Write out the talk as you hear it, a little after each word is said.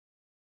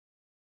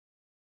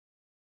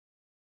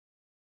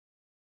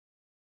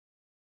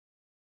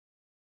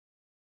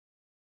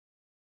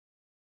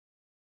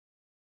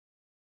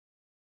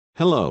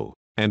Hello,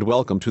 and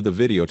welcome to the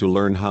video to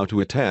learn how to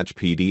attach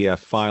PDF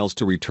files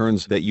to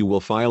returns that you will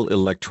file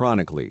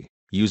electronically,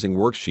 using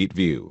Worksheet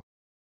View.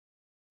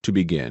 To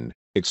begin,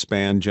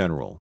 expand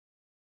General,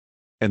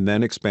 and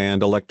then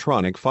expand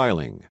Electronic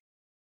Filing.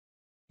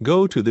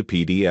 Go to the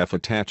PDF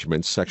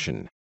Attachments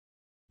section.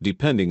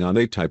 Depending on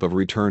the type of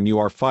return you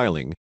are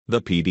filing,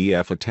 the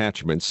PDF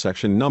Attachments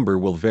section number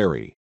will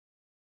vary.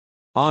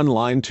 On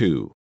line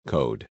 2,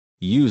 Code,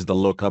 use the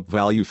Lookup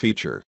Value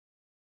feature.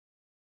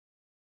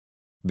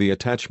 The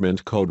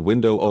attachment code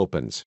window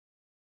opens.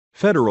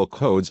 Federal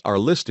codes are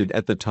listed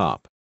at the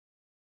top.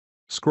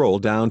 Scroll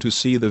down to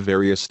see the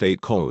various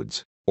state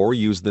codes, or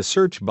use the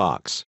search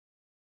box.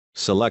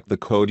 Select the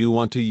code you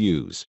want to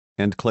use,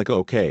 and click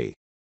OK.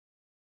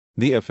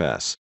 The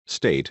FS,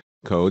 state,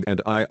 code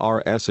and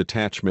IRS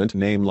attachment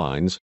name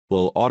lines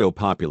will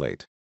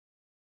auto-populate.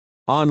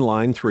 On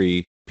line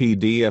 3,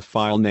 PDF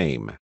file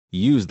name,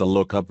 use the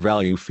Lookup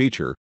Value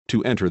feature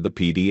to enter the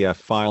PDF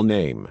file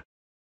name.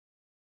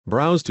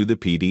 Browse to the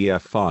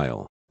PDF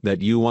file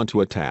that you want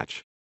to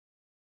attach.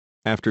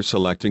 After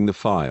selecting the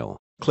file,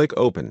 click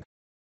Open.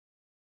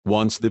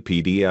 Once the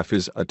PDF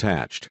is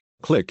attached,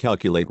 click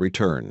Calculate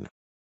Return.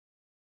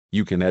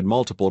 You can add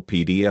multiple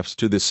PDFs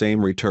to the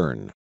same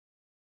return.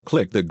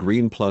 Click the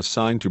green plus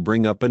sign to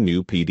bring up a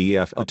new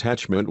PDF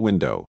attachment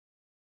window.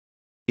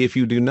 If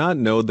you do not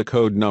know the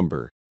code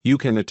number, you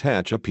can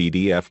attach a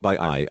PDF by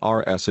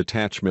IRS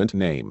attachment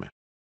name.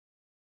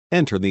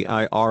 Enter the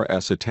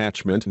IRS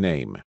attachment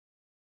name.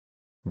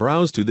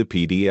 Browse to the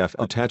PDF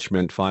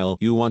attachment file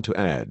you want to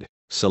add,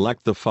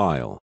 select the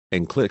file,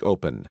 and click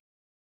Open.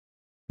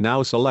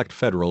 Now select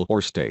Federal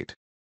or State.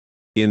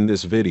 In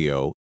this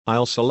video,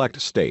 I'll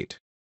select State.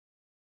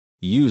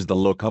 Use the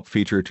Lookup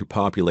feature to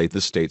populate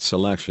the state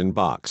selection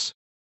box.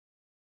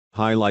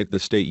 Highlight the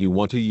state you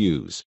want to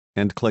use,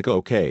 and click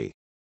OK.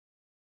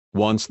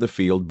 Once the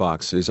field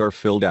boxes are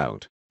filled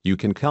out, you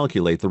can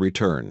calculate the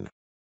return.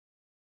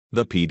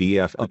 The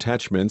PDF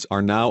attachments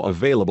are now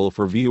available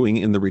for viewing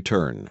in the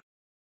return.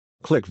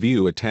 Click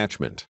View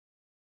Attachment.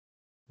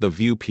 The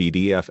View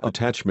PDF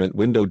Attachment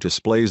window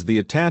displays the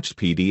attached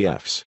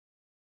PDFs.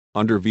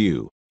 Under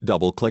View,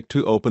 double-click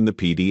to open the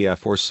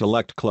PDF or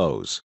select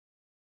Close.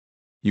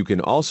 You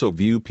can also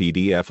view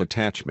PDF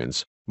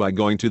attachments by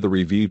going to the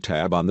Review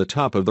tab on the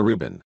top of the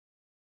ribbon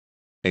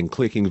and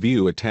clicking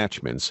View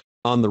Attachments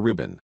on the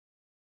ribbon.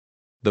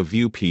 The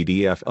View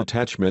PDF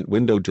Attachment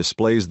window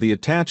displays the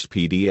attached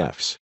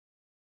PDFs.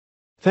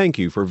 Thank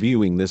you for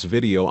viewing this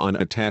video on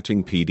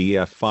attaching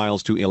PDF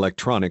files to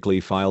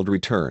electronically filed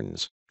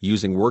returns,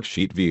 using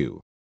Worksheet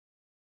View.